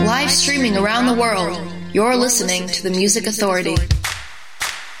streaming around the world, you're listening to the Music Authority.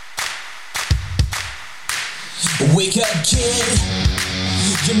 Wake up, kid,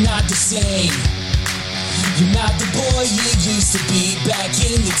 you're not the same. You're not the boy you used to be back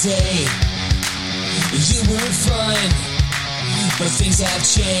in the day. You were fun, but things have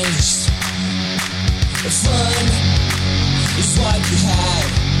changed. Fun is what you had.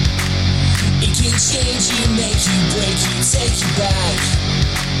 It can change you, make you, break you, take you back.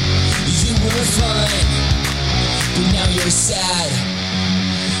 You were fun, but now you're sad.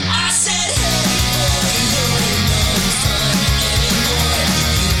 I said, hey boy, you're no fun anymore.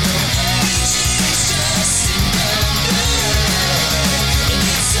 You know age is just a number, and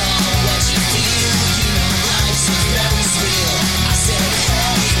it's all what you feel. You know life's very real. I said,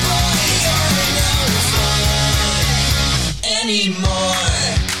 hey boy, you're no fun anymore.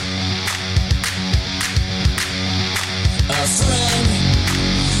 A friend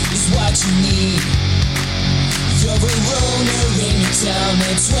is what you need. You're a loner in your town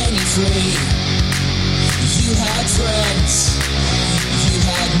at 23. You had friends, you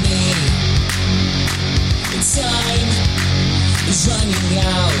had me. Time is running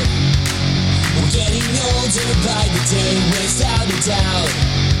out. We're getting older by the day, without a doubt.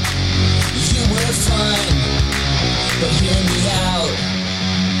 You were fun, but hear me out.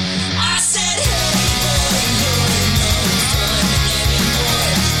 I said, hey boy, you're no fun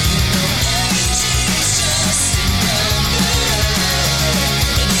anymore. You know age is just a number,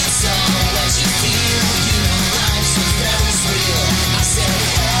 and it's all what you feel. You know life's very real. I said,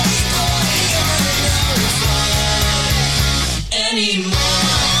 hey boy, you're no fun anymore.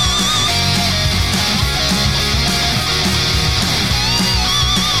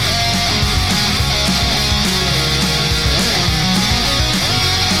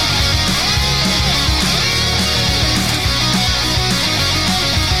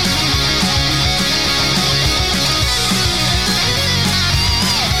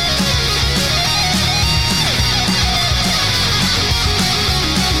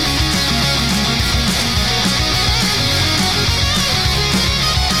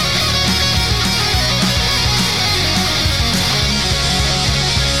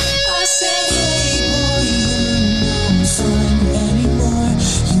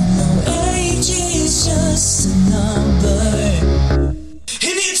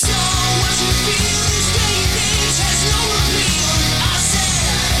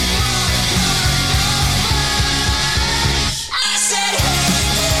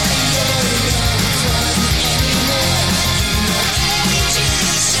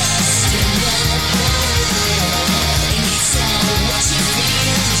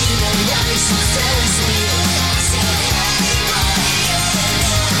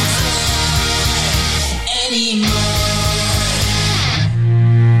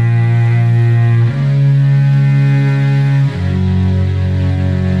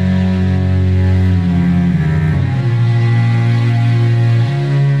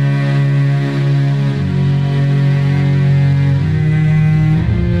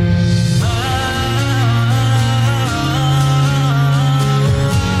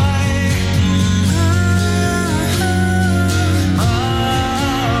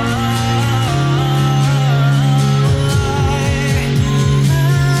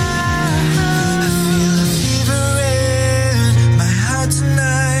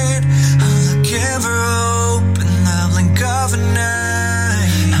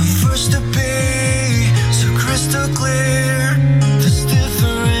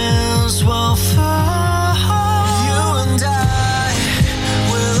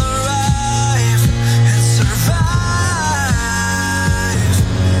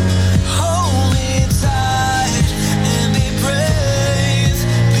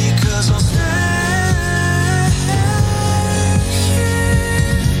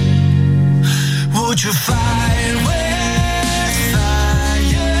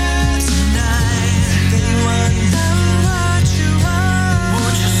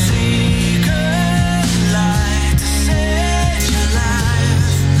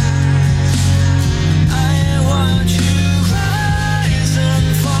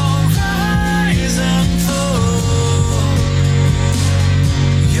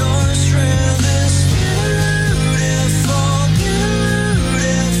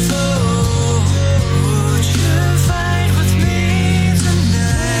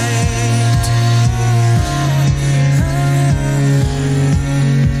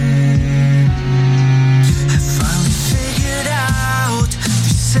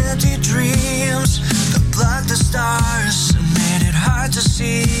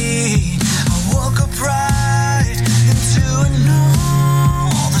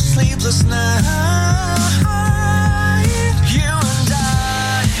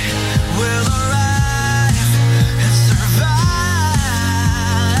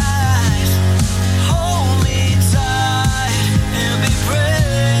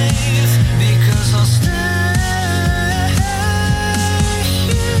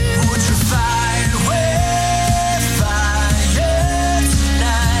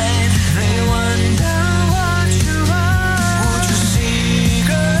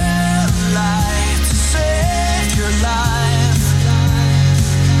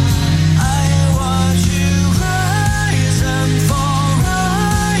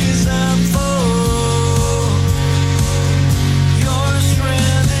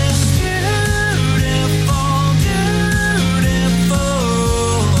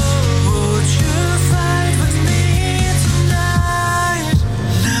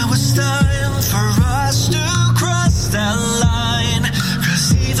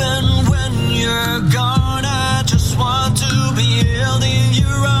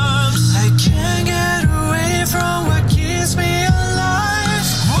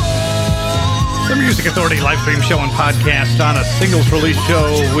 Music Authority live stream show and podcast on a singles release show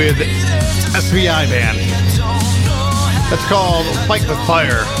with SVI Band. That's called Fight with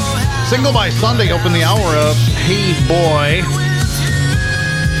Fire. Single by Sunday opened the hour of Hey Boy.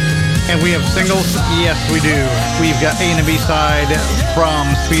 And we have singles? Yes, we do. We've got A and B side from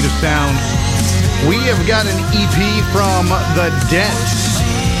Speed of Sound. We have got an EP from The Dent.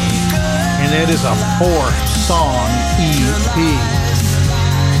 And it is a 4-song EP.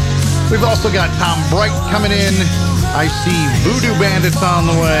 We've also got Tom Bright coming in. I see Voodoo Bandits on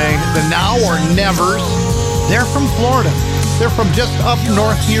the way. The Now or Nevers. They're from Florida. They're from just up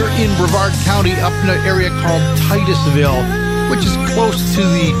north here in Brevard County, up in an area called Titusville, which is close to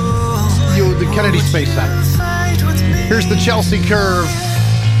the Kennedy Space Center. Here's the Chelsea Curve.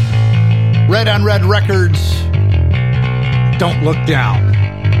 Red on Red Records. Don't Look Down.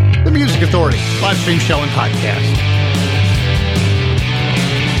 The Music Authority live stream show and podcast.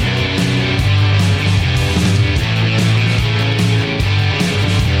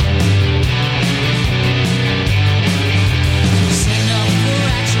 Down,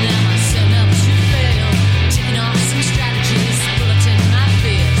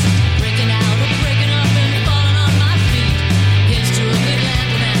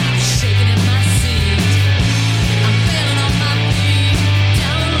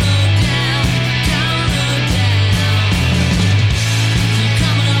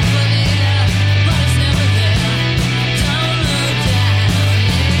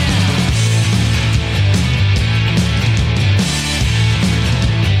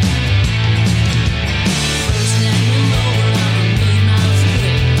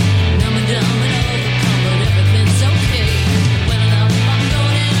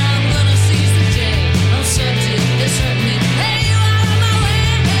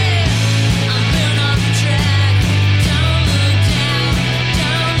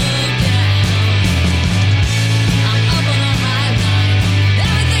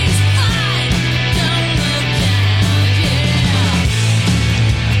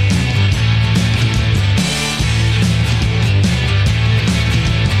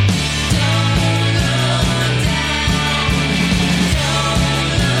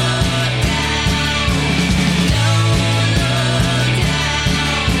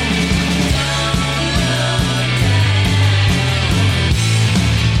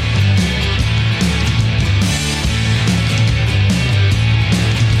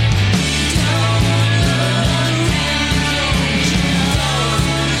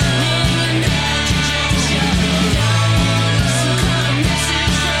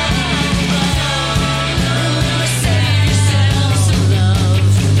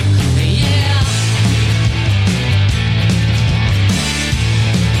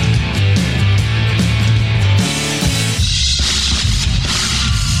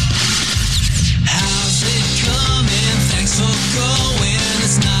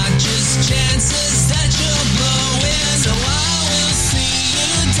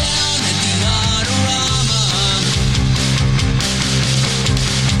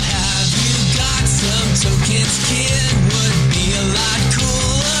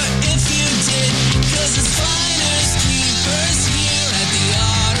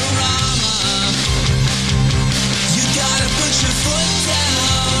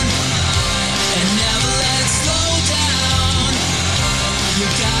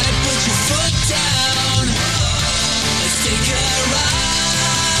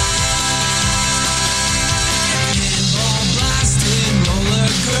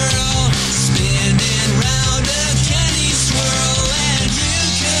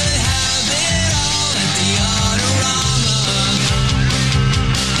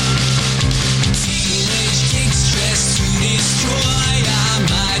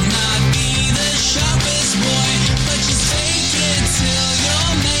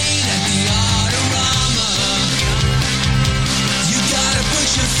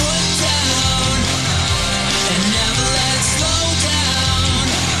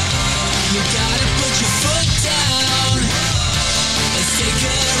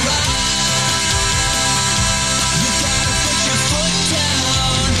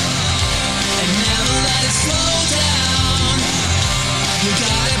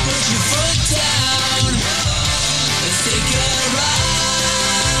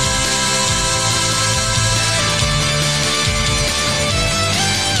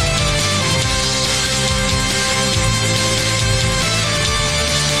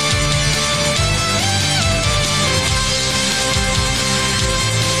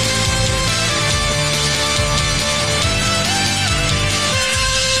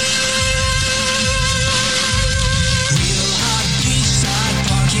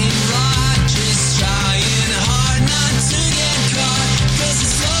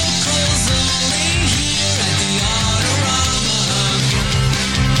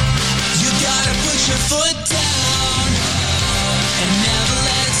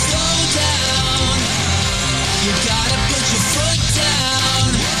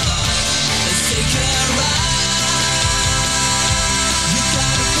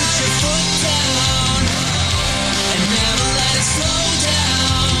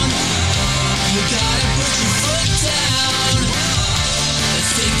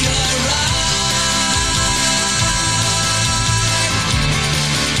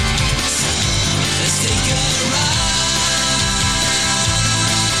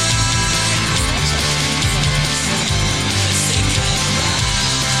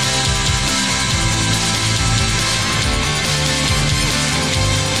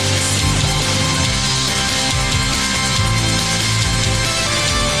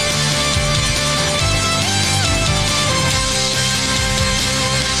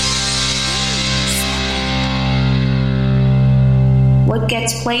 What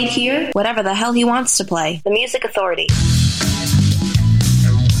gets played here? Whatever the hell he wants to play. The Music Authority.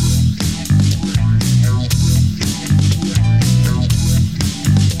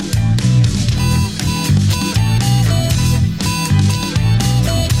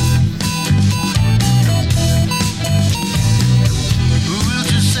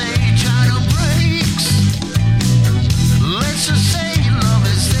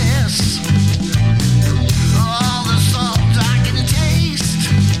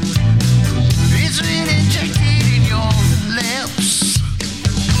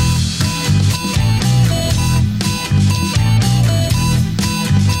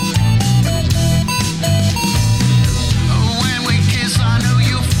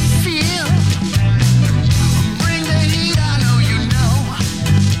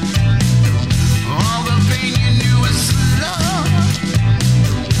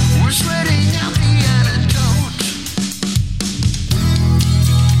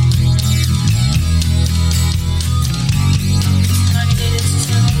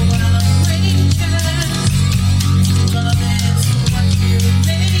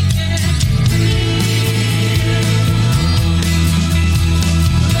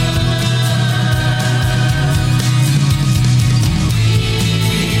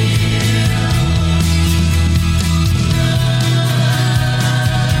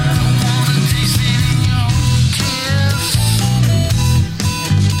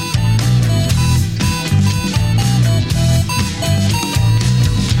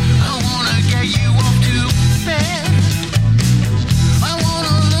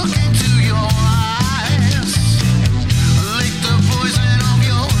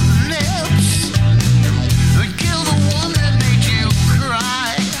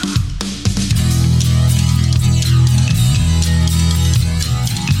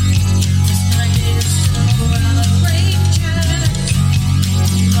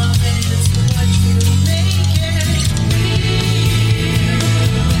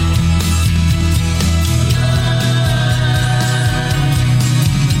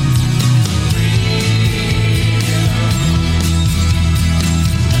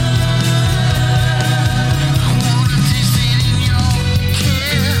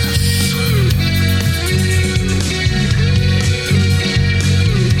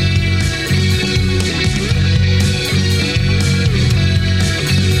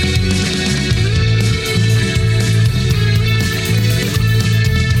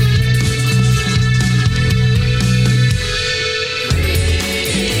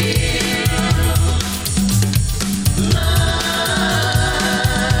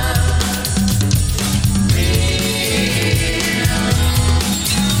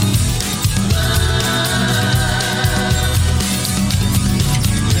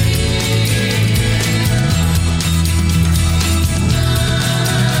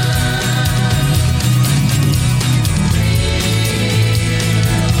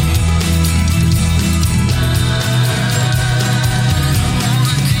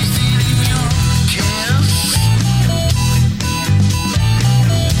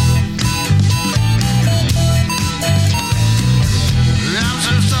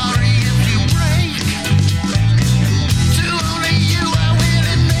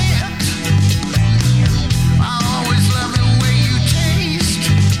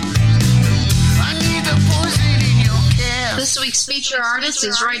 This week's feature artist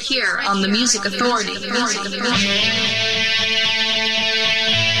is right here on the Music Authority.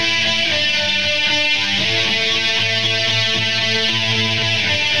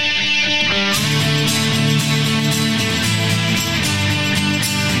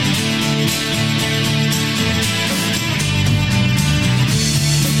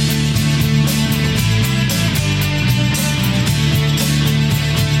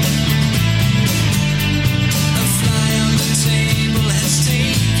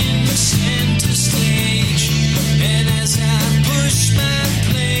 Center stage, and as I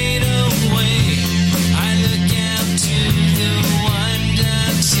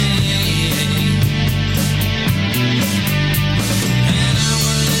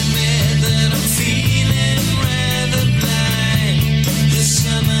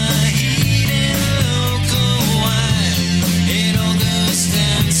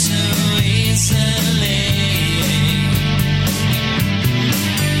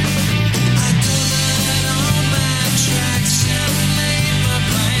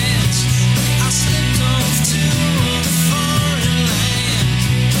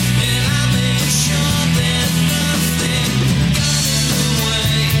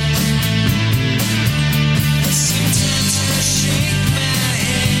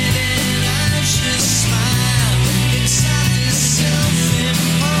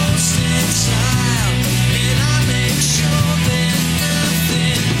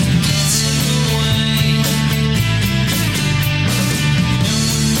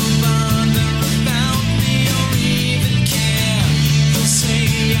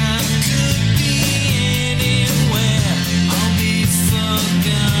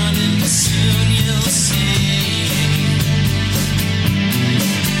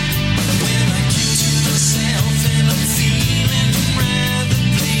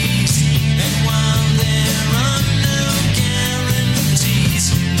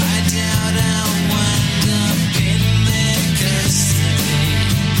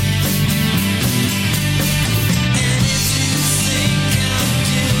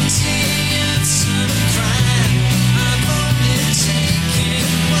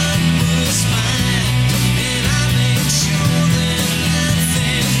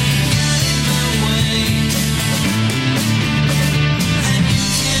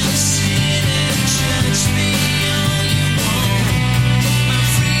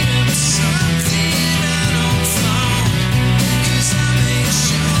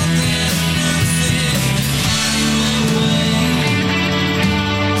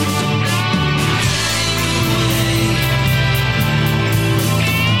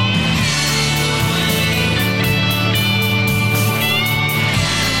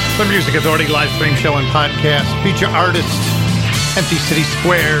The Music Authority live stream show and podcast. Feature artist Empty City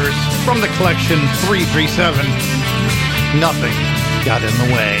Squares from the collection 337. Nothing got in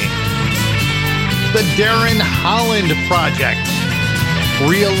the way. The Darren Holland Project.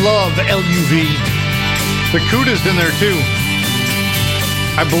 Real Love, LUV. The Cuda's in there too.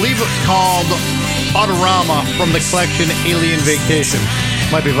 I believe it's called Autorama from the collection Alien Vacation.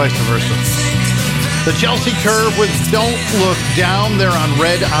 Might be vice versa. The Chelsea Curve with Don't Look Down. They're on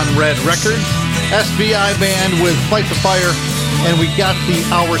Red Records. SBI Band with Fight the Fire. And we got the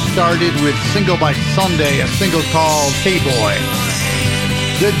hour started with Single by Sunday, a single called Hey Boy.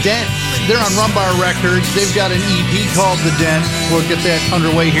 The Dents. They're on Rumbar Records. They've got an EP called The Dents. We'll get that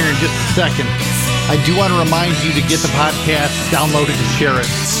underway here in just a second. I do want to remind you to get the podcast, download it, and share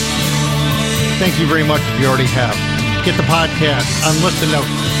it. Thank you very much if you already have. Get the podcast on Listen Notes,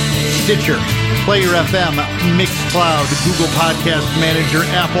 Stitcher, Player FM, Mixcloud, Google Podcast Manager,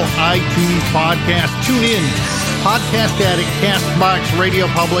 Apple, iTunes Podcast, TuneIn, Podcast Addict, CastBox, Radio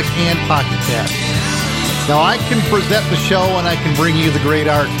Public, and Pocket Cast. Now, I can present the show and I can bring you the great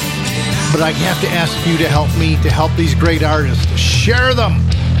art, but I have to ask you to help me to help these great artists. Share them.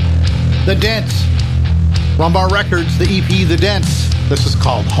 The Dents. Rumbar Records, the EP, The Dents. This is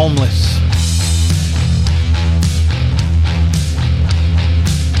called Homeless.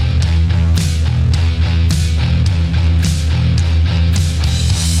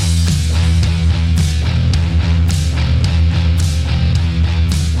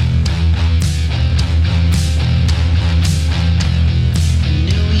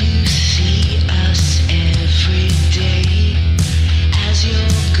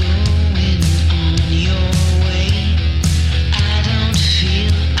 Your way, I don't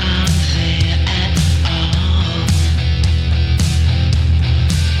feel I'm there.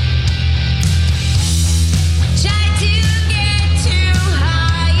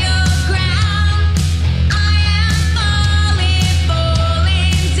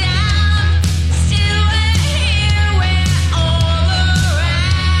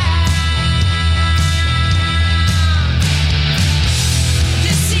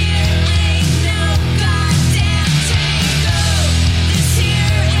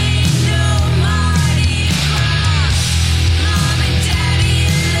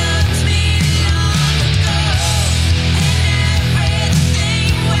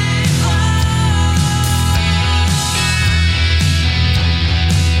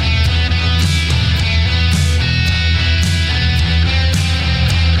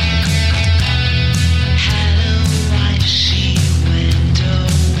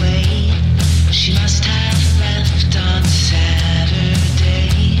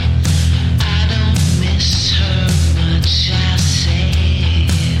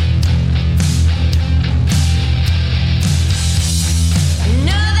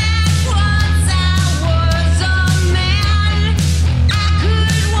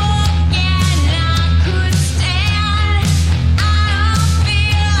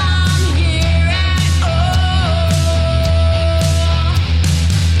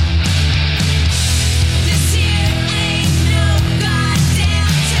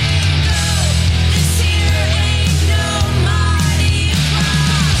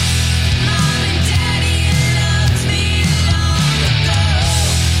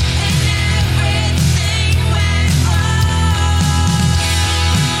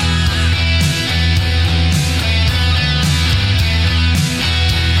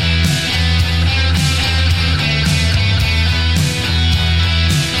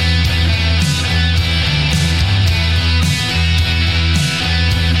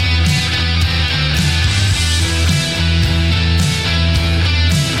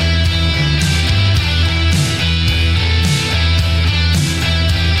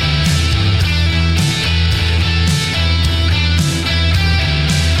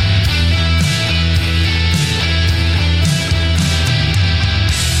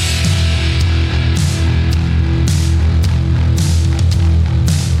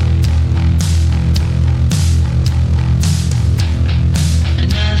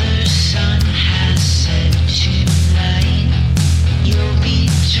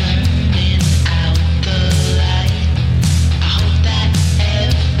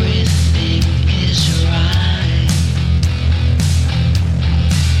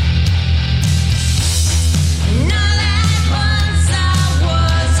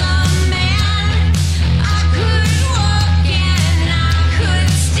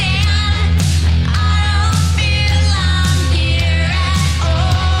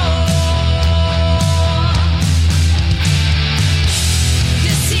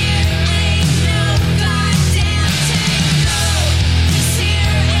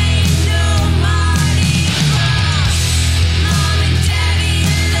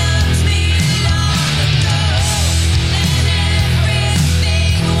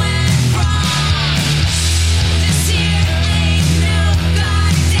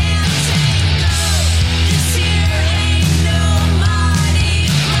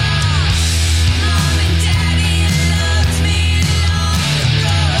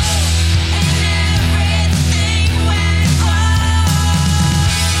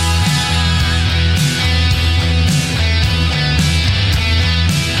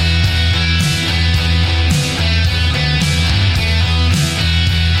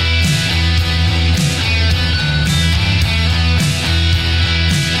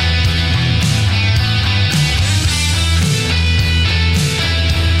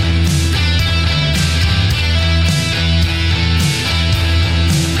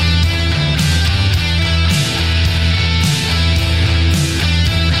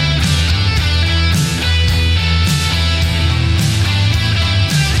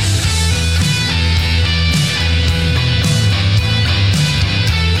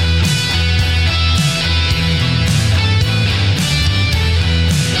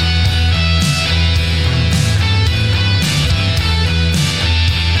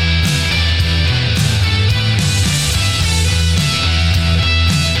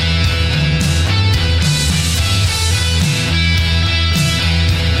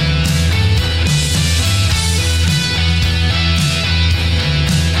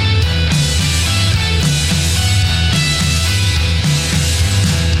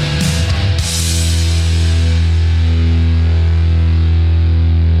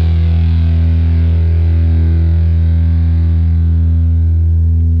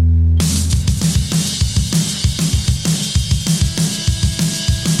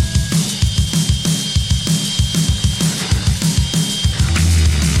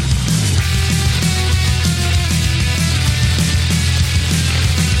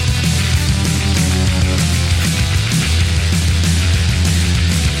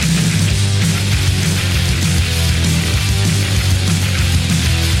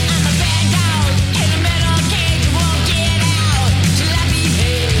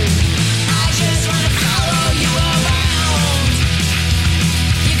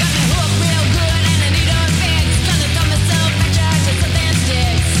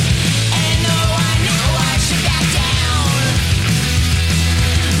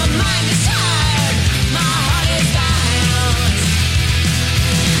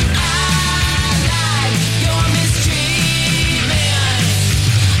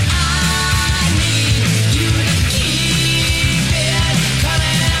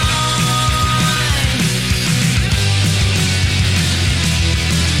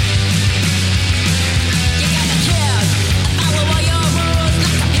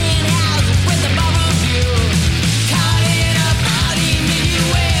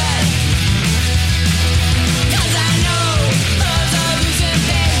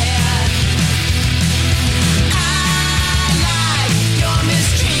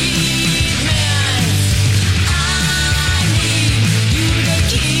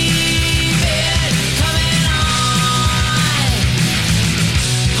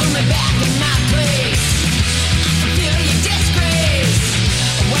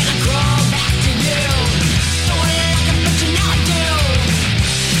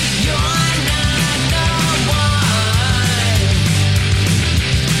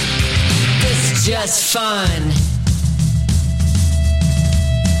 fun.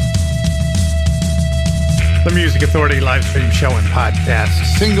 The Music Authority live stream show and podcast.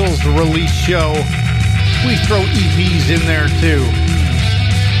 Singles release show. We throw EPs in there too.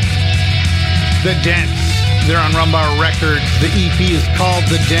 The Dents. They're on Rumbar Records. The EP is called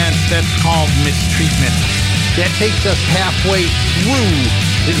The Dents. That's called Mistreatment. That takes us halfway through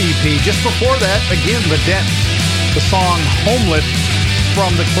the EP. Just before that, again, The Dents. The song Homeless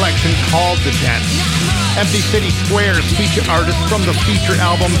from the collection called The Dents. Empty City Squares, feature artist from the feature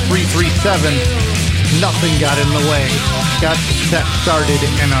album 337. Nothing got in the way. Got the set started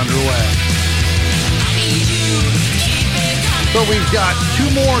and underway. So we've got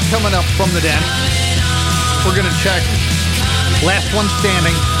two more coming up from the Dents. We're going to check Last One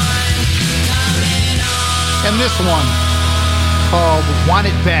Standing. And this one called Want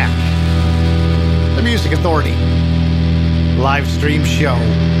It Back. The Music Authority live stream show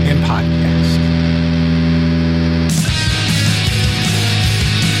and podcast.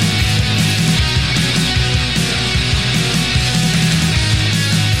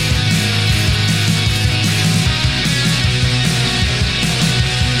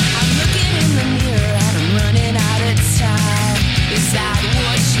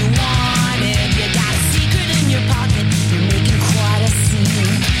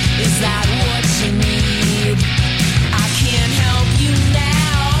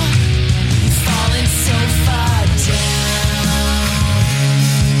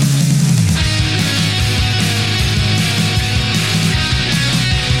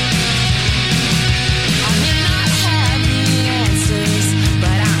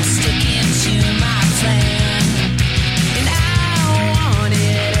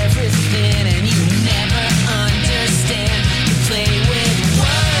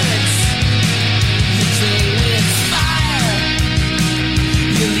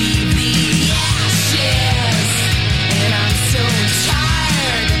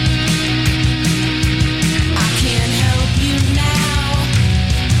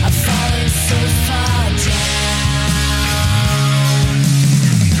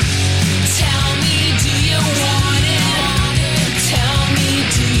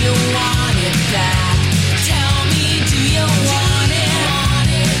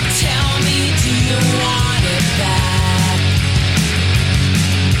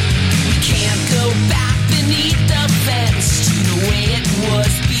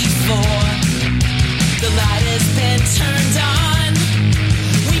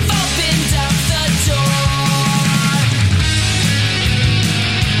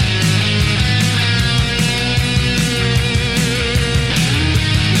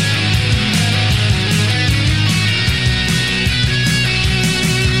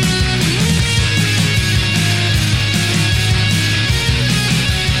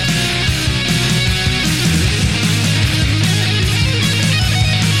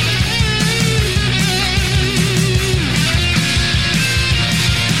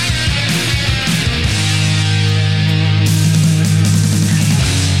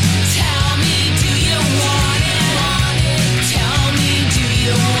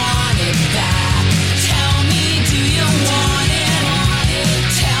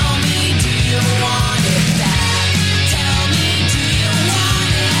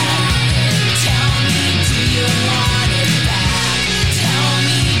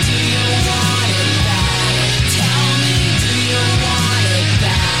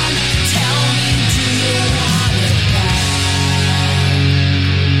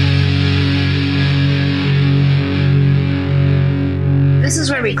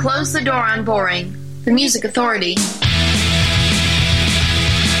 We close the door on boring. The Music Authority.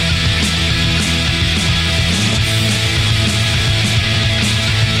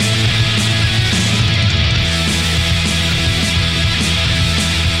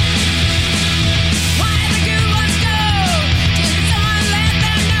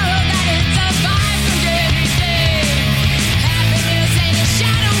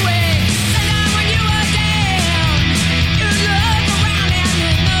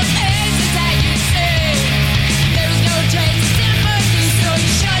 There's no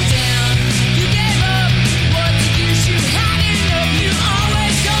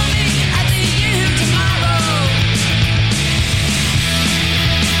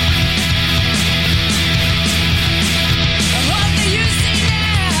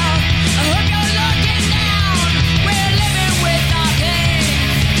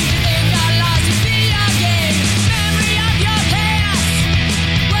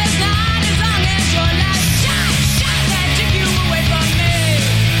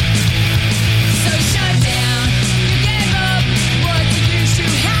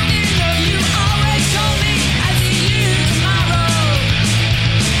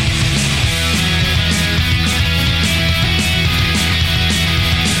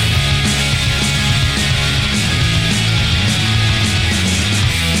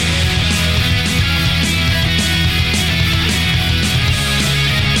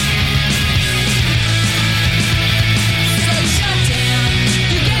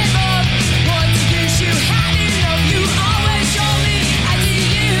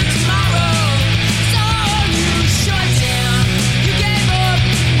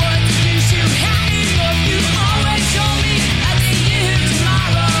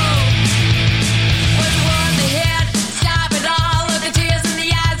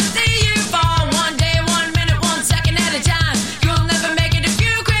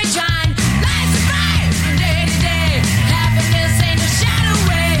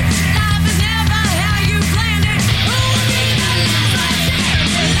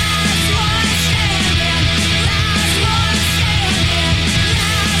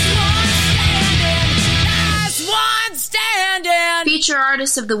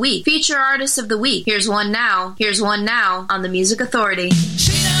Artist of the Week. Feature Artist of the Week. Here's one now. Here's one now on the Music Authority.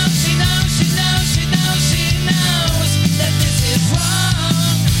 She knows, she knows, she knows, she knows, she knows that this is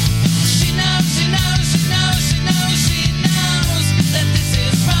wrong. She knows, she knows, she knows, she knows, she knows that this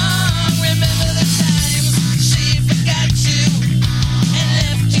is wrong. Remember the times she forgot you and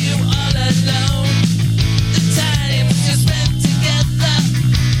left you all alone. The times you spent together,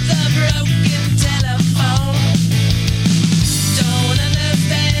 the broken telephone. Don't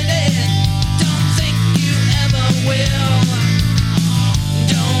understand it, don't think you ever will.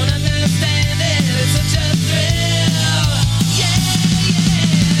 Don't understand it, it's such a thrill. Yeah,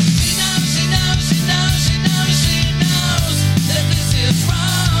 yeah. She knows, she knows, she knows, she knows, she knows that this is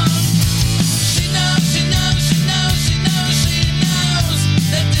wrong. She knows, she knows, she knows, she knows, she knows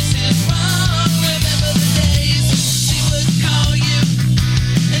that this is wrong. Remember the days she would call you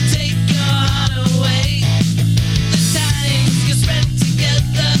and take your heart away. The times you spent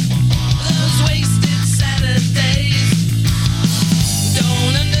together, those wasted Saturdays.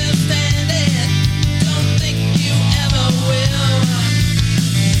 Don't understand it, don't think you ever will.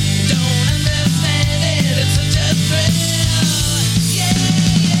 Don't understand it, it's such a thrill. Yeah,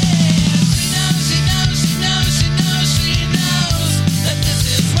 yeah. She knows, she knows, she knows, she knows, she knows that this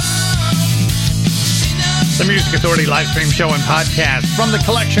is wrong. She knows. The Music Authority live stream show and podcast from the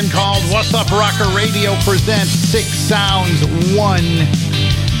collection called What's Up Rocker Radio presents 6 Sounds, 1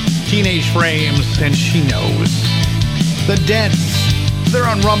 Teenage Frames, and She Knows. The Dents, they're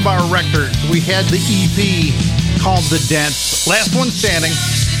on Rumbar Records. We had the EP called The Dents. Last one standing,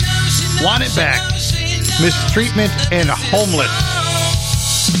 Want It Back, Mistreatment and Homeless.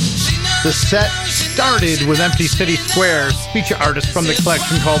 The set started with Empty City Squares, feature artist from the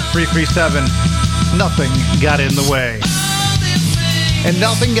collection called 337. Nothing got in the way. And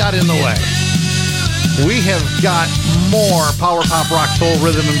nothing got in the way. We have got more power pop, rock, soul,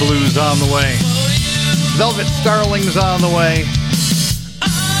 rhythm, and blues on the way. Velvet Starlings on the way.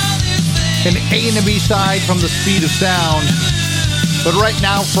 An A and a B side from the Speed of Sound. But right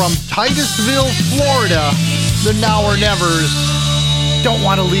now from Titusville, Florida, the Now or Nevers, Don't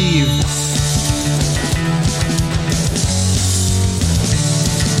Want to Leave.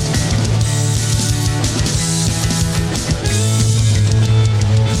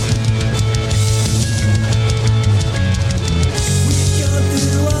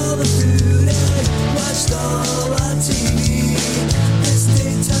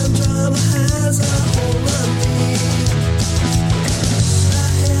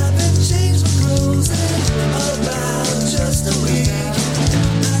 Just a week.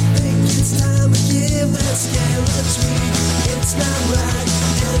 I think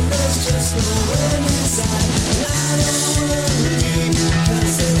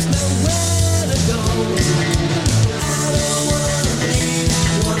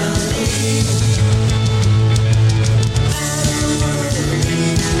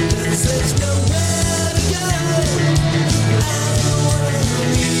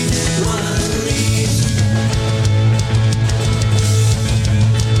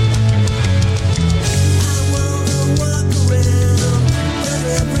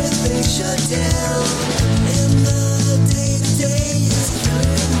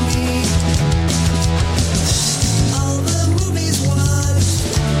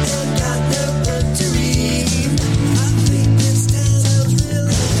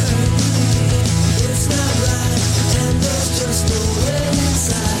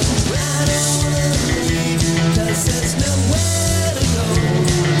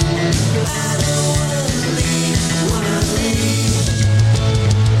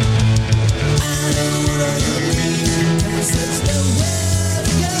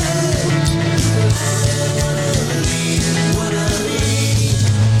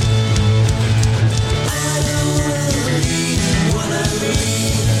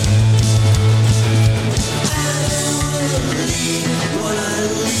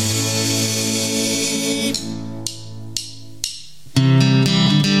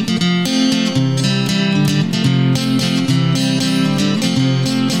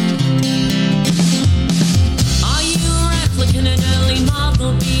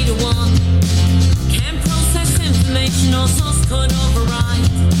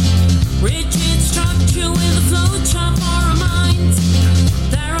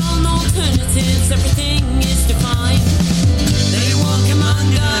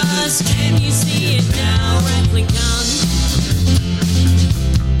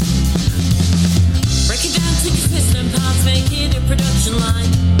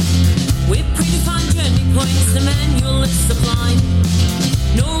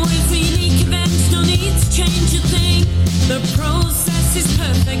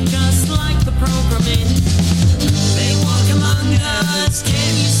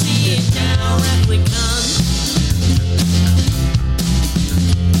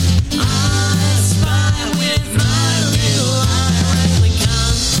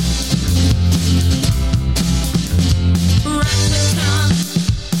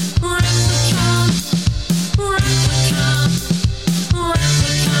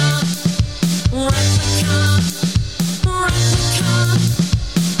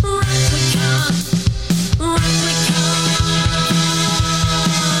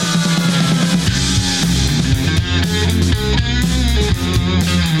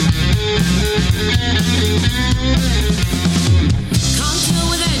Can't deal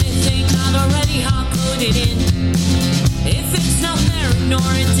with anything not already hard-coded in. If it's not there,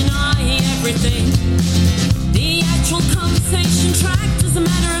 ignore it, deny everything. The actual conversation track doesn't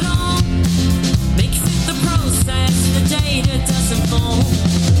matter at all. Make it the process, the data doesn't fall.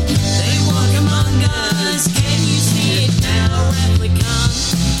 They walk among us, can you see it now, replicant?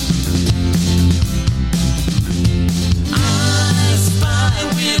 I spy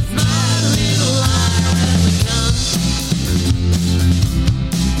with my little eye, replicant.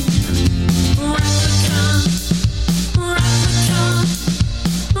 Replicant, replicant,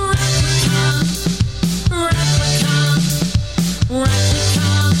 replicant, replicant, replicant,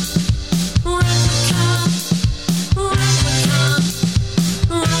 replicant,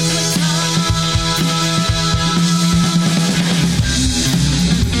 replicant,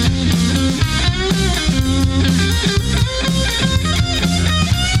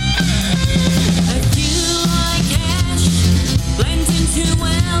 If you like ash, blend in too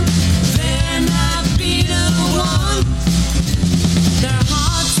well, then I'd be the one. They're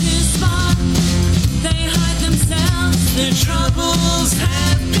hard to spot, they hide themselves, their troubles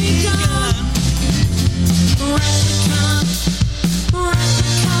have begun. Replicant,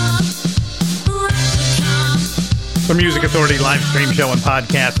 replicant, replicant. The Music Authority live stream show and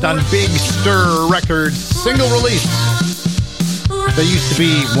podcast on Big Stir Records, single release. They used to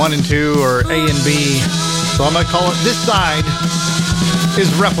be 1 and 2 or A and B, so I'm going to call it this side is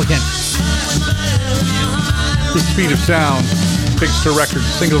Replicant. The Speed of Sound, Big Stir Records,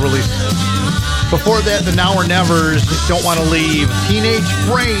 single release. Before that, the Now or Nevers, Don't Want to Leave. Teenage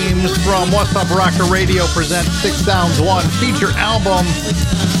Frames from What's Up Rocker Radio present Six Sounds One feature album.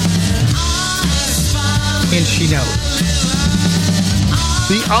 And She Knows.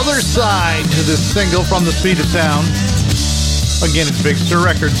 The other side to this single from The Speed of Sound, again, it's Big Stir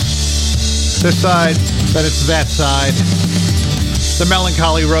Records. This side, then it's that side. The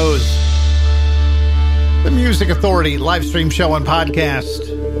Melancholy Rose. The Music Authority live stream show and podcast.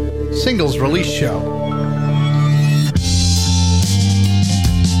 Singles release show.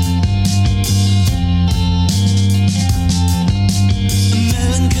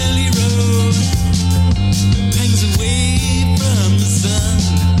 Melancholy road hangs away from the sun.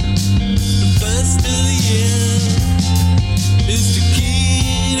 The first of the year is too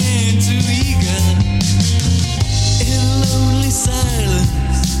keen and too eager. In lonely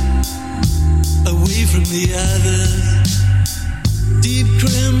silence, away from the others. Deep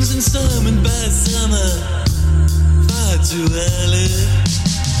crimson summoned by summer, far too early.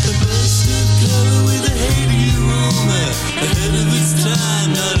 A burst of color with a hazy aroma, ahead of its time,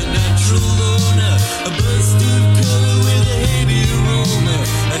 not a natural loner. A burst of color with a hazy aroma,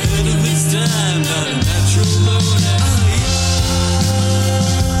 ahead of its time, not a natural loner.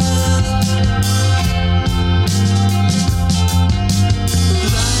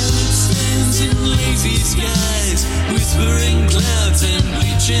 Violet stands in lazy skies, whispering clouds and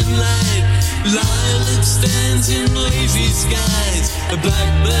bleaching light. Lilac stands in lazy skies, a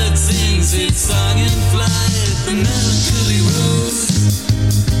blackbird sings its song in flight. The melancholy rose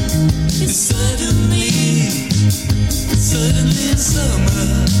is suddenly in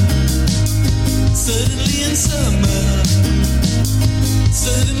summer. Suddenly in summer.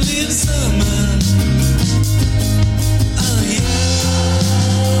 Suddenly in summer. Oh yeah.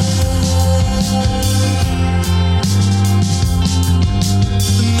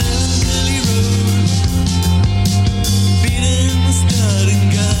 The melancholy road, beating the starting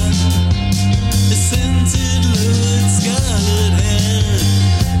gun, a scented lowered scarlet hand,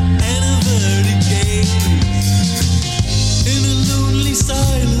 and a verdict gaze. In a lonely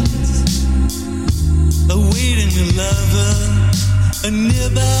silence, awaiting a lover, a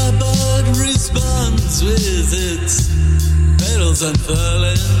nearby bird responds with its petals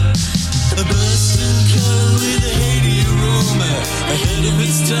unfurling. A burst of color with a hazy aroma, ahead of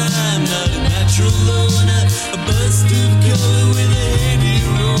its time, not a natural loner. A burst of color with a hazy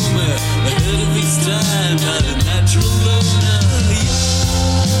aroma, ahead of its time, not a natural loner.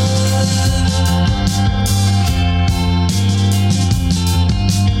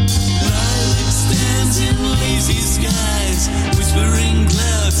 Lilac stands in lazy skies, whispering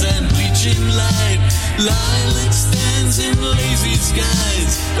clouds and bleaching light. Lilac stands in lazy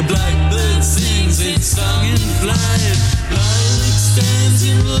skies, a blackbird sings its song in flight. Lilac stands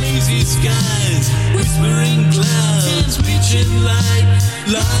in lazy skies, whispering clouds, bleaching light.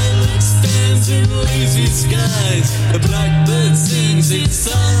 Lilac stands in lazy skies, a blackbird sings its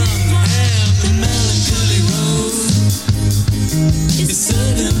song, and the melancholy rose is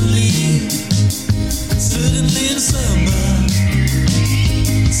suddenly in summer.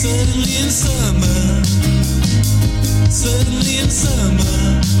 in summer, suddenly in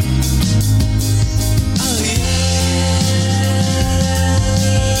summer. Oh yeah.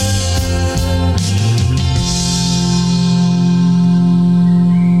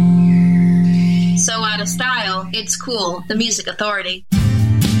 So out of style, it's cool. The Music Authority.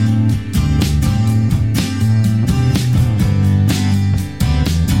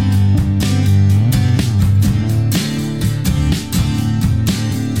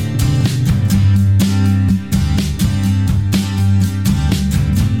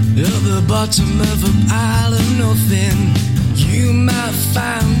 At the bottom of a pile of nothing, you might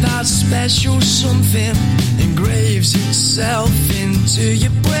find that special something engraves itself into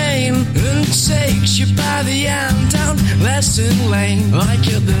your brain and takes you by the hand down Lesson Lane. Like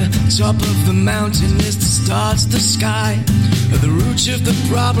at the top of the mountain is the stars, the sky. At the root of the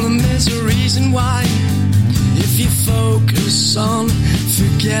problem is a reason why. If you focus on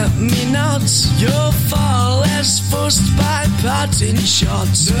forget-me-nots, you'll fall less fussed by parting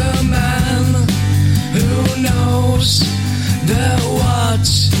shots. The man who knows the what,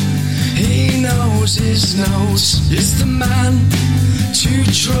 he knows his nose, is the man to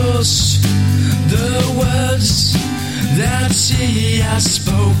trust. The words that he has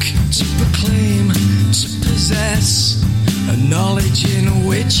spoke, to proclaim, to possess, a knowledge in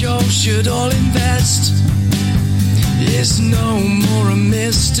which all should all invest, is no more a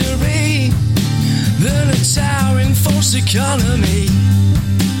mystery than a towering false economy.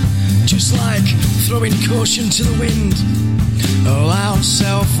 Just like throwing caution to the wind, allow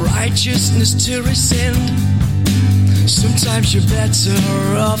self-righteousness to rescind. Sometimes you're better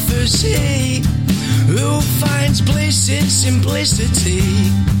off as he who finds bliss in simplicity.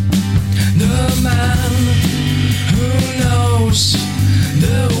 The man who knows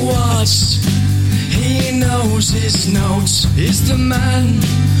the what, he knows his notes, is the man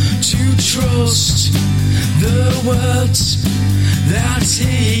to trust. The words that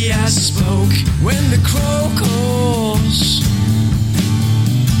he has spoke when the crow calls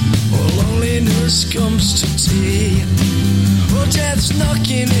or loneliness comes to tea, or death's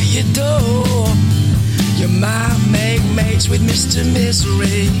knocking at your door, you might make mates with Mr.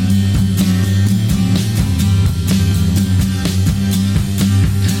 Misery.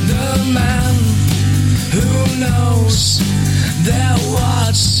 The man who knows that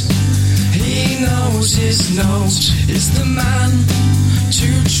what, he knows his note, is the man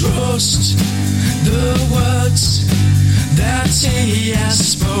to trust. The words that he has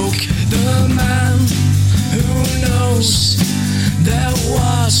spoke, the man who knows that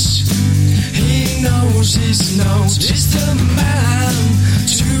what, he knows his note, is the man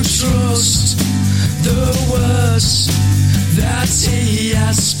to trust. The words that he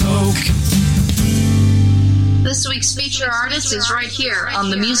has spoke. This week's feature artist is right here on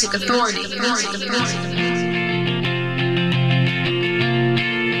the Music Authority. Your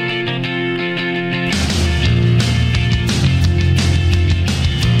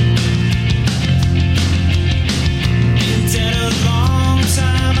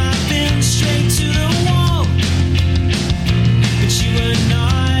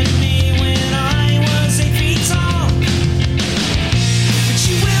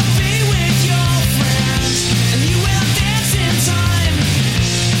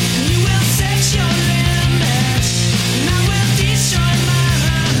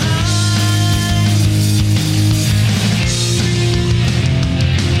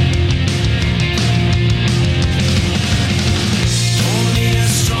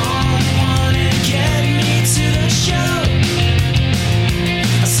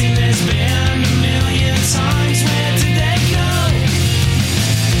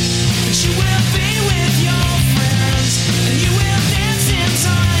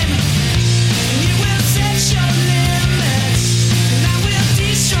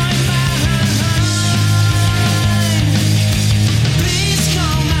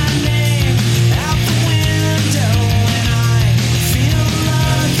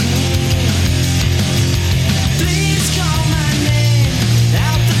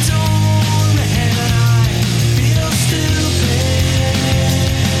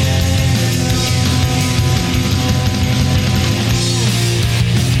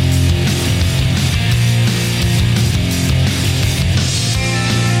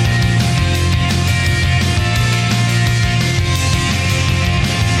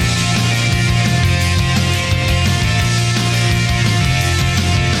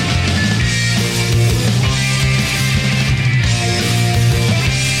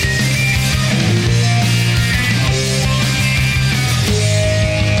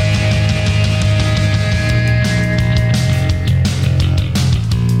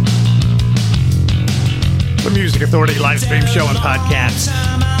Music Authority live stream show and podcast.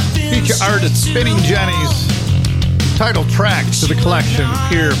 Feature artist Spinning Jennies. Title track to the collection,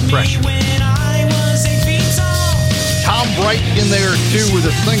 Peer Pressure. Tom Bright in there too with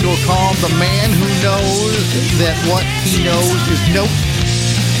a single called The Man Who Knows That What He Knows Is Note.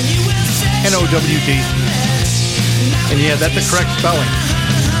 N-O-W-D. And yeah, that's the correct spelling.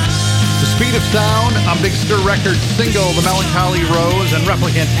 The Speed of Sound on Big Stir Records single, The Melancholy Rose, and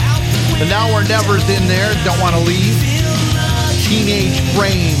Replicant. The Now or Never's in there, Don't Want to Leave. Teenage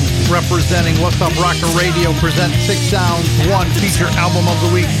Frames representing What's Up Rocker Radio presents 6 Sounds, 1 feature album of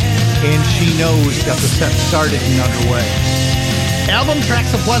the week. And She Knows got the set started and underway. Album tracks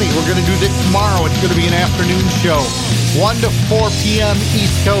aplenty. We're going to do this tomorrow. It's going to be an afternoon show. 1 to 4 p.m.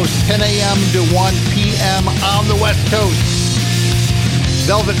 East Coast, 10 a.m. to 1 p.m. on the West Coast.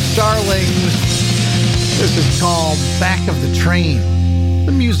 Velvet Starlings. This is called Back of the Train,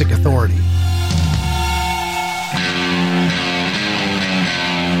 the Music Authority.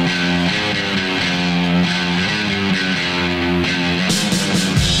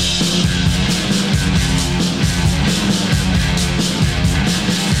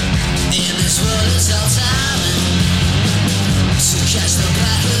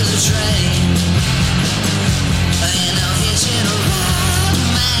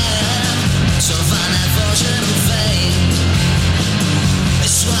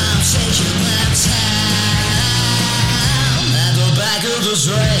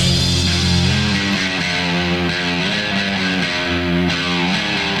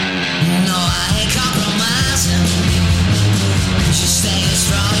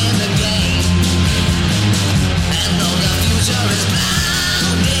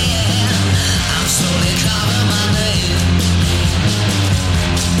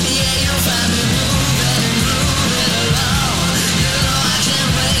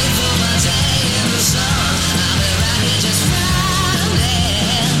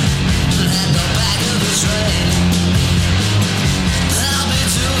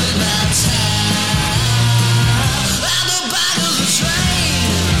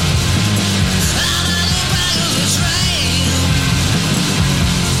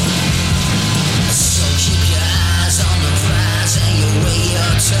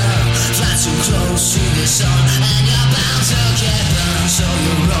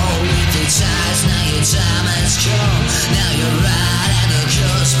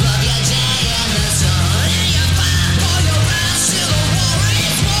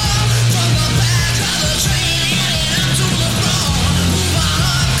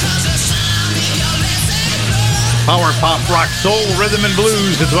 Power pop, rock, soul, rhythm, and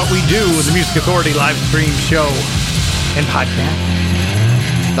blues is what we do with the Music Authority live stream show and podcast.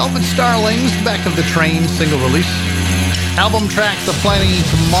 Velvet Starlings, Back of the Train, single release. Album tracks aplenty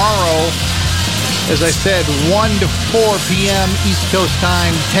tomorrow. As I said, 1 to 4 p.m. East Coast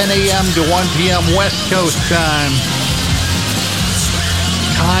time, 10 a.m. to 1 p.m. West Coast time.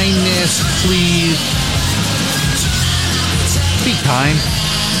 Kindness, please. Be kind.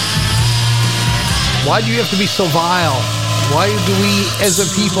 Why do you have to be so vile? Why do we as a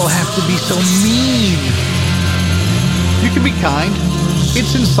people have to be so mean? You can be kind.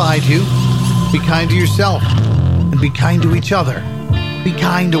 It's inside you. Be kind to yourself. And be kind to each other. Be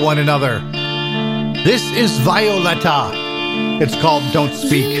kind to one another. This is Violetta. It's called Don't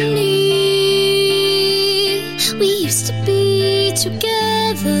Speak. We used to be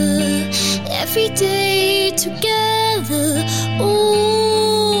together. Every day together.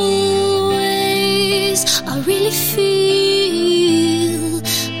 I really feel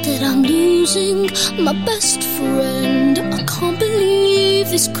that I'm losing my best friend. I can't believe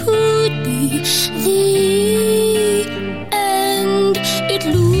this could be the end. It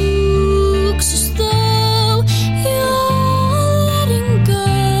looks as though you're letting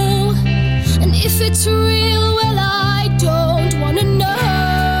go. And if it's real, well, I don't want to know.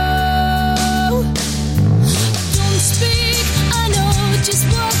 Don't speak, I know just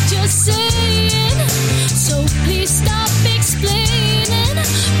what you're saying. So please stop explaining.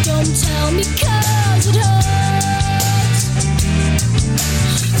 Don't tell me 'cause it hurts.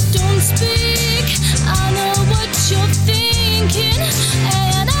 Don't speak, I know what you're thinking.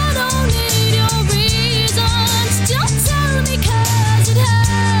 And I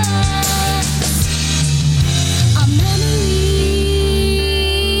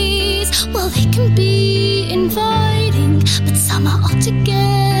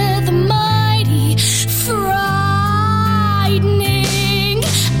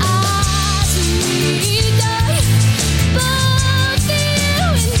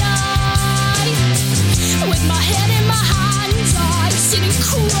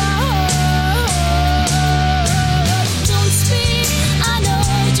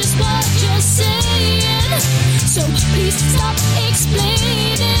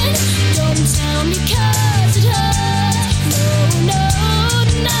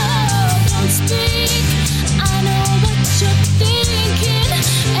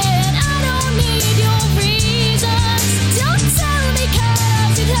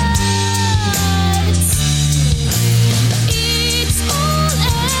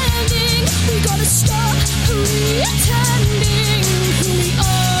pretending who we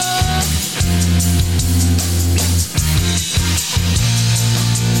are.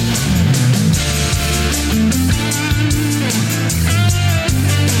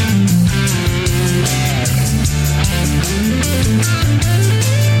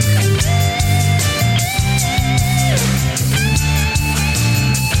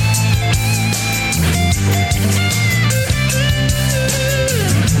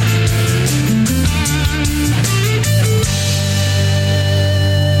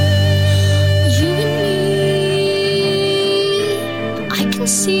 You and me, I can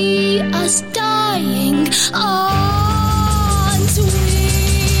see us dying. Aren't we?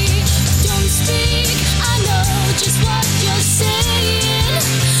 Don't speak, I know just what you're saying.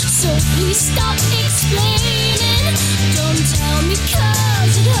 So please stop explaining. Don't tell me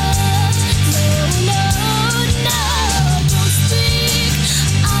 'cause it hurts. No, don't speak.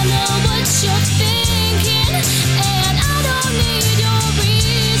 I know what you're thinking, and I don't need your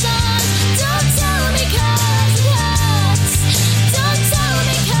reasons. Don't tell me 'cause it hurts. Don't tell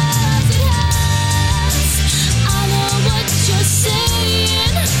me 'cause it hurts. I know what you're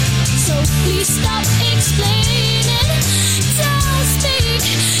saying, so please stop explaining. Don't speak,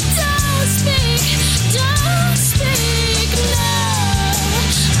 don't speak, don't speak, no.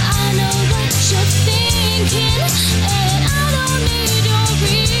 I know what you're thinking, and I don't need your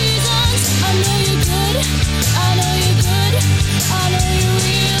reasons. I know you're good, I know you're good, I know you're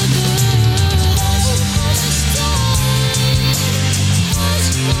real good. Hush, darling,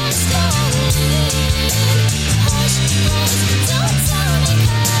 hush, darling, hush, don't tell me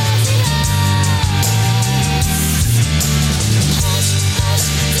 'cause it hurts. Hush,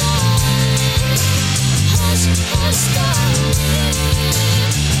 darling, hush, darling,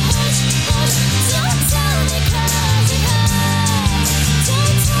 hush, don't tell me 'cause it hurts.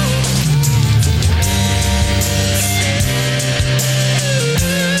 Don't tell me 'cause it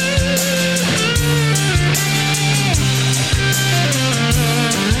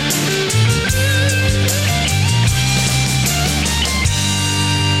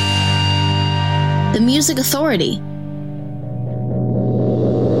The Music Authority,